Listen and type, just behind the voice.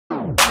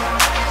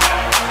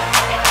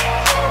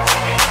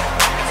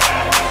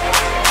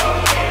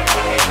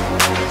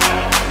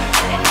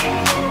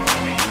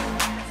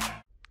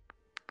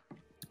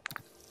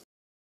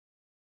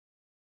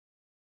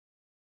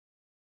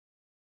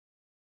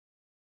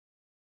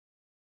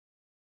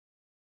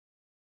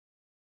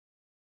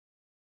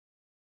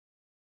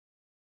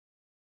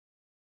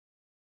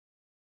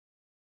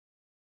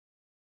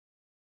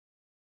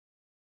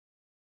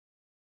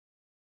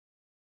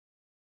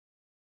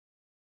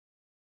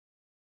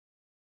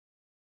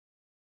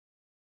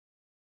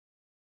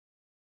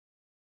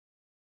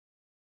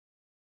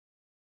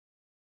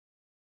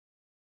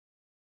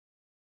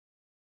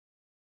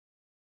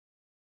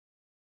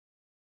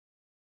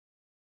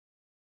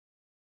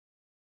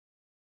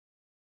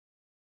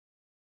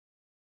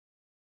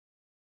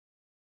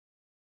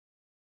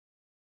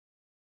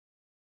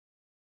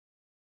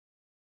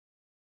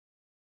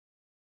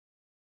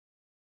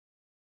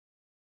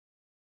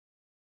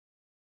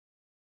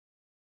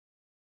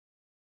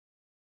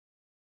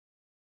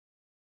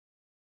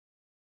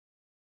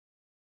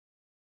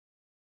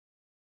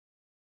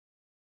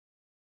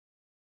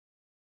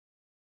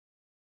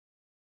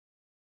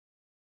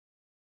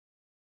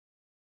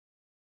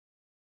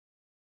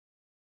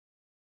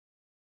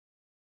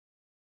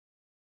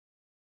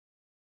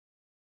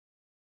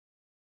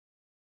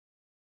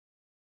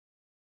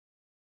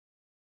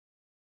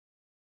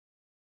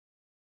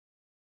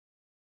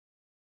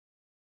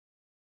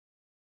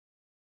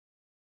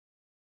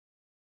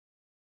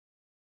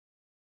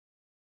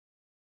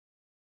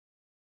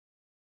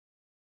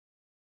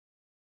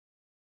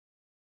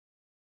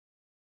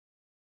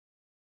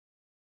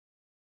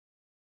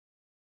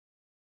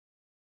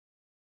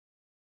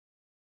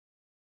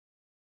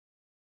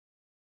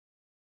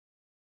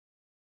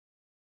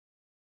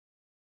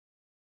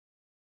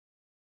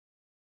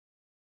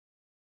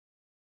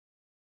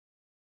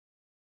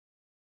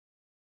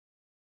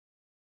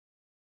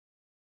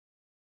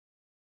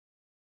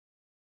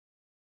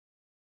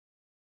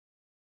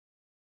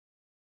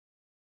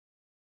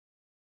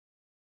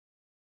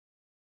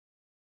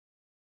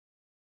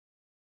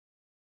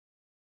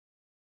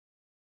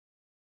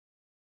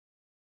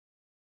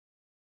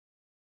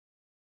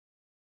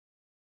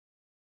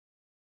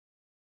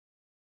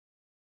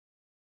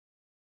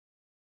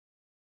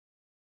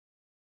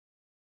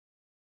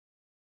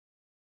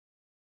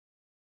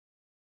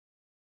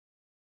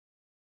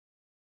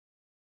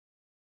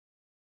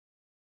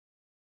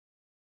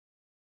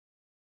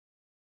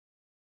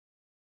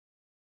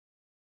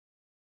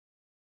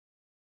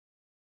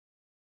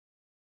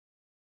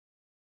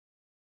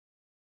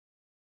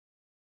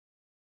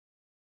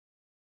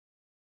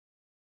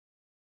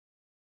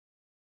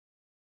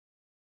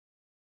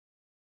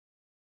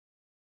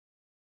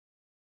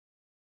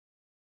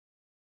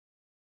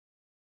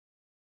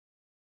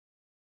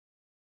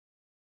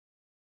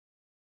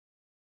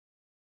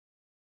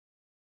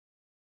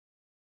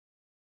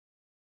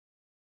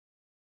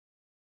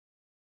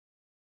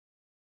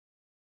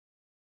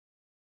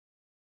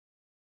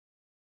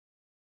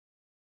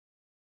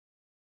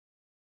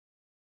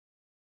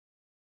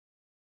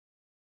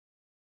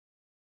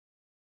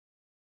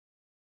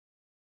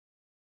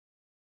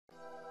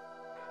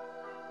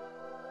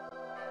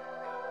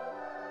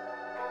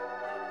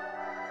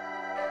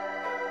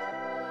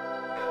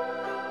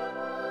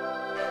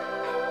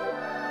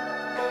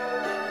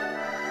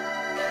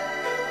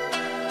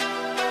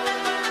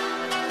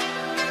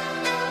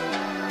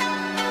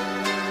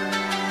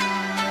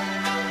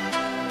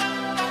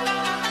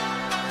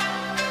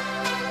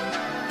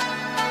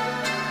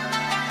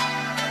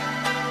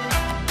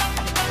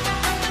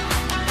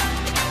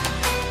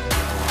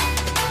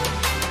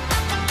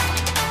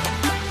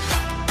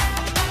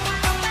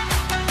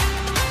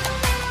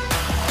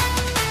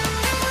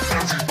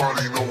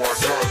Everybody know I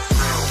got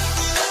down.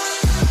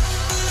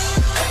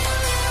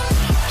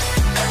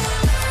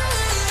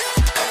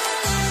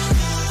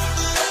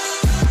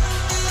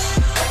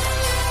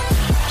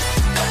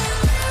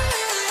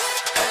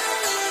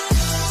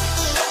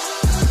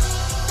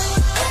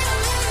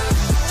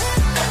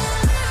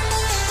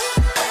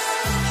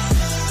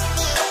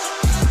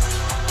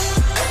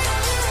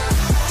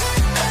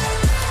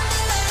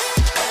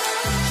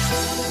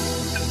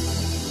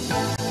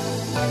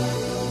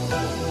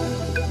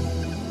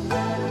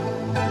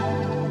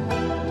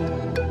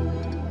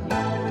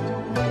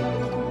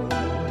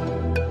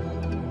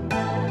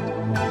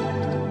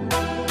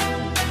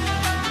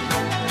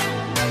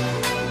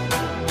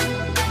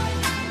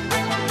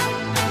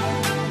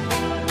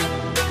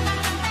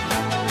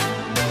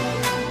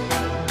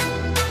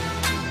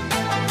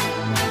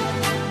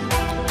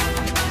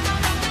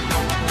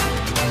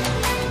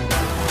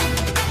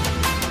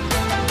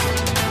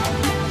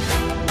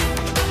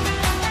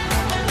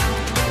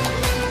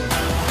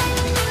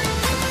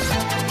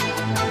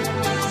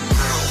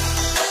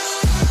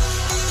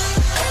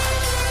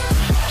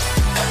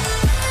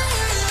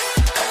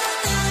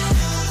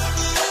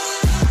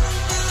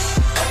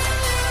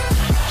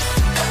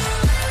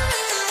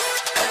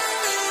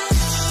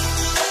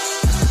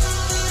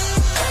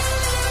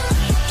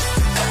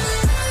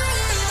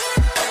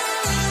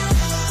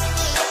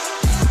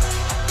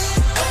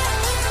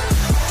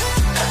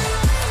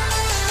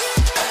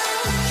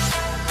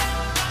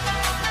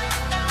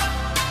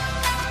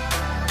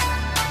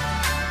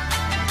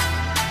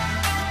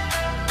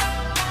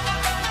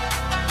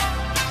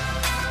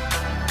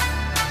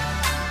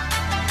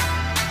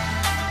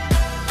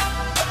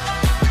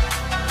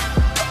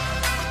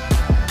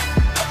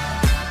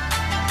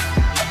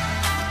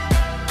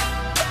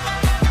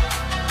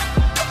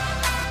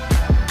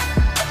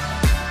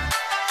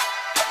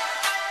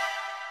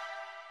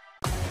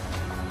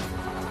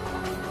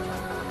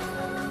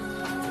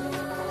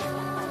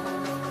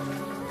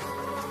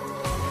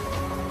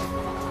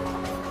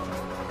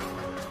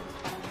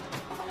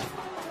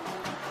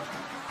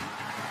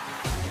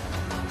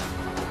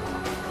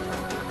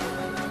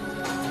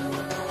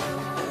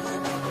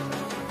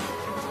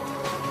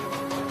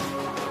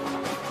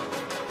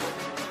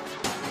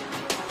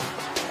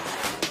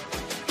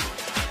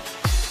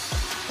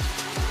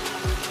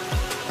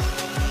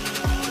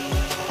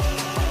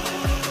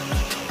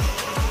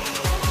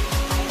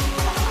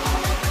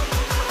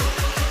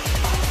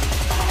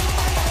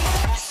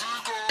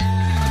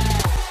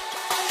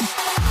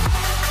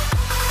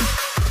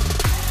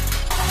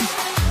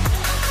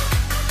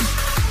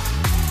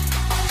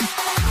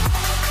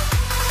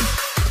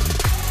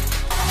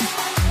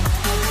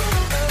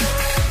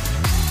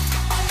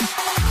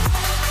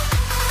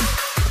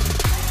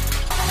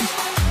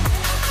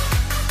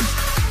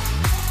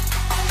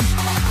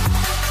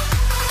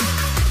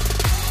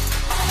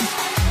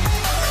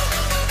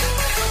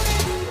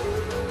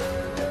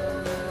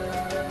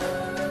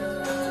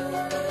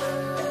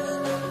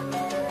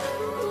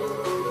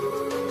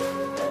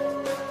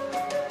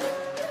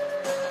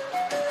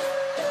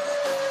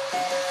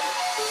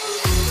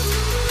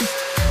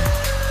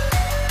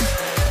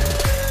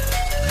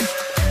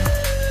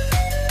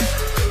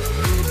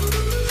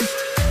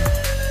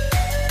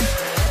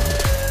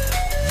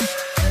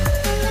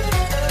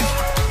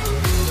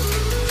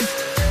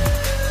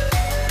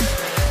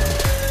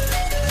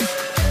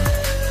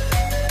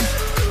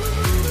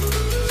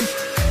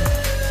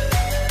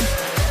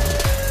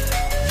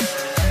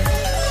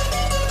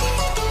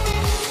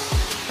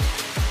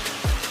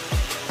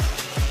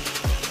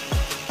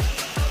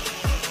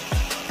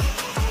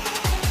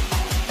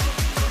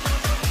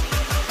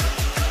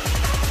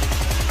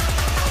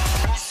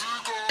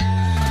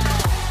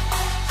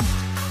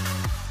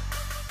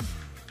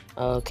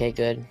 Okay,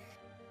 good.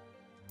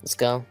 Let's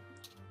go.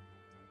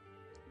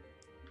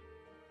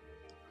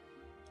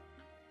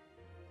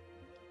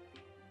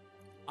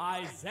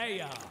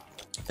 Isaiah.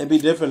 It'd be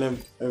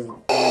different if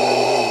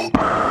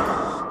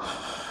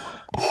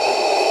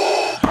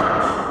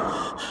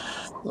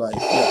like,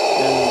 yeah,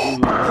 then we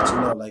would let you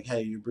know, like,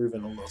 hey, you're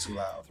breathing a little too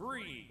loud.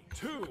 3,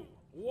 2,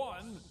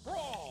 1,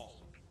 brawl.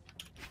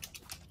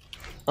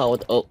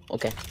 Oh,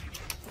 okay.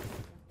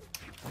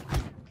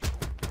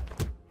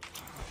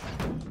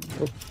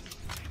 Oop.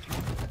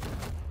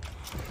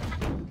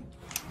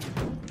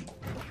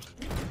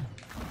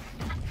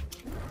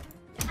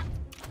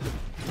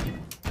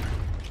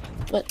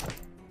 What?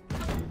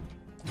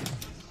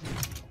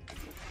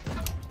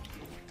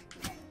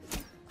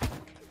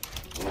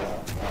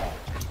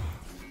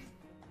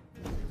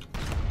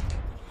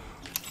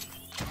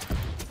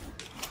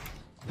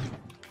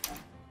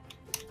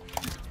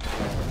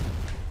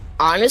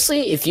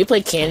 Honestly, if you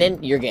play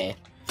canon, you're gay.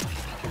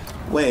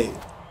 Wait,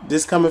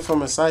 this coming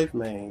from a Scythe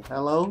main.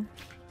 Hello?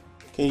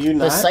 Can you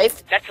not? The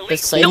scythe.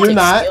 Can you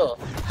not?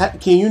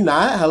 Can you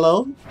not?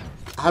 Hello?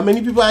 How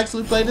many people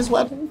actually play this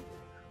weapon?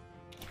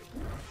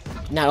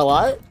 Not a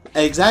lot.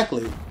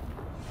 Exactly.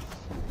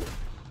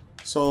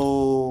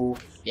 So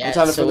Yeah. I'm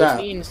trying to figure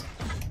out.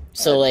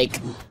 So like,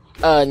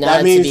 not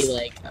That means, to be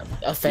like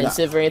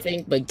offensive or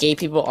anything, but gay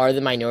people are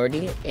the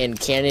minority, and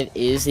canon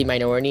is the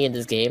minority in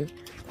this game.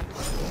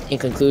 In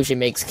conclusion,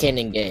 makes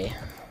canon gay.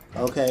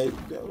 Okay,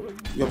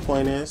 your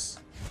point is?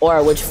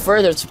 Or which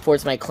further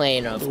supports my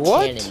claim of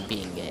canon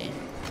being gay.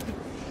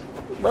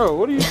 Bro,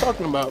 what are you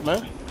talking about,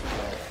 man?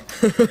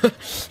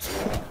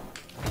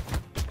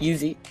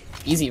 Easy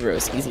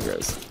roast, easy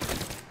roast.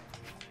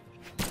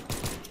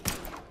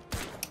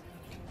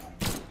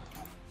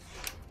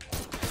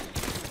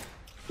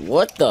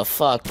 What the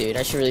fuck, dude?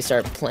 I should really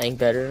start playing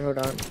better. Hold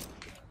on.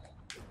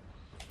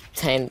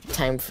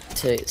 Time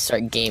to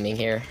start gaming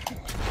here.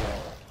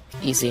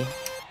 Easy.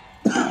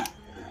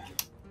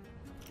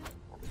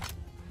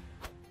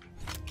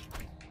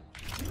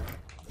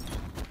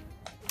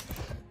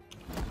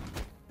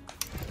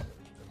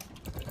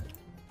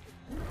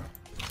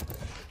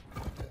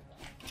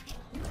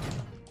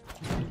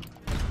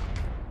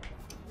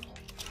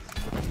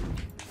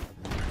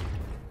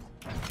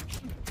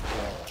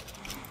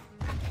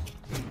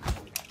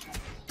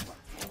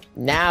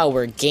 Now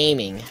we're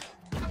gaming.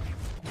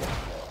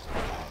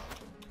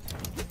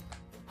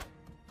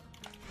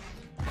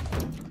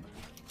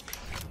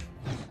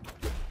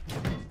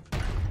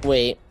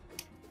 Wait.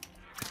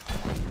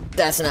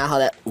 That's not how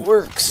that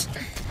works.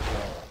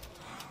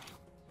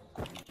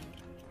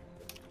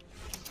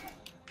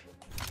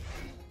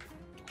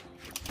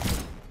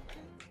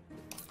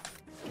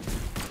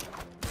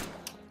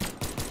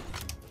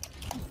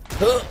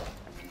 Huh.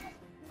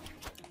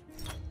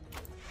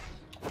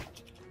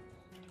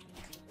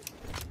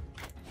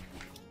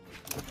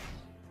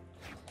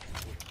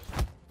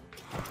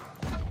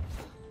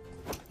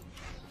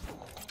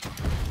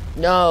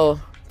 No,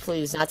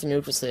 please, not the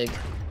neutral sig.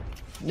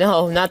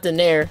 No, not the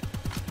nair.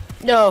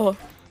 No.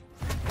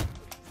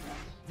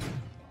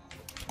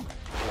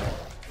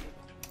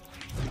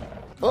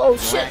 Oh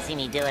shit! Wanna see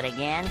me do it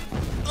again?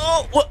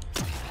 Oh, what?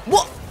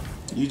 What?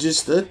 You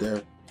just stood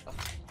there.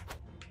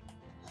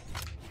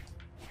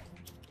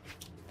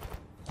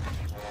 I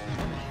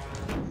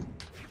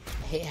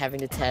hate having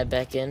to tab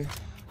back in.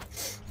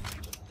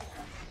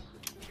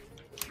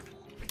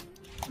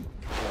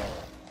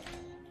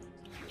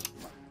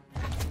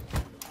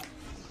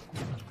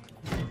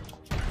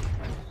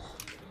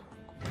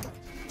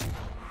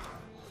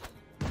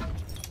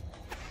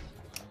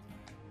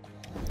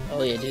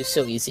 Oh yeah, dude,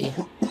 so easy.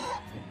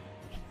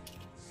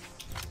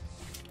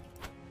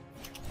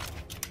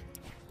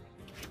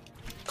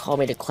 Call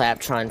me the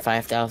Claptron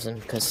 5000,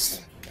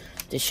 because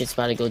this shit's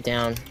about to go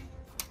down.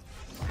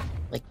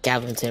 Like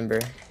Gavin Timber.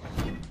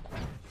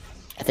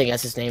 I think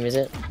that's his name, is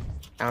it?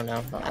 I don't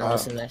know. I don't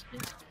listen to that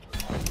shit.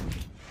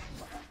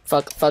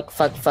 Fuck.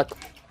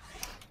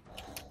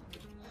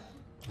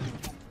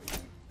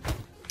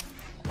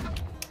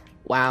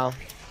 Wow.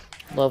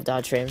 Love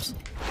dodge frames.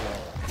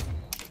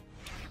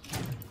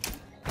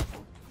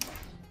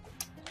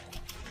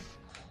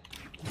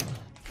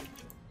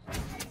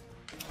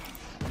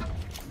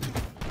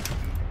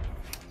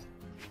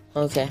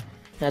 Okay,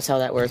 that's how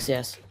that works,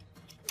 yes.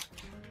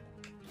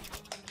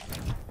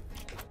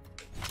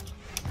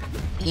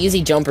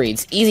 Easy jump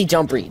reads, easy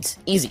jump reads,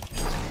 easy.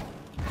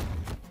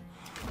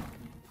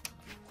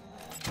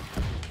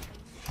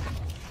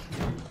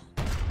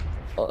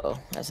 Uh-oh,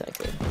 that's not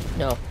good.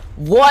 No.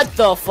 What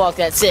the fuck?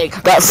 That sig!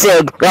 That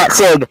sig! That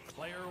sig!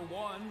 Player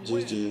one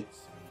GG. wins.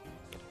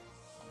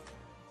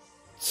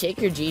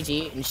 Take your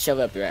GG and shove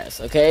it up your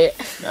ass, okay?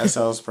 That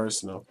sounds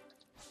personal.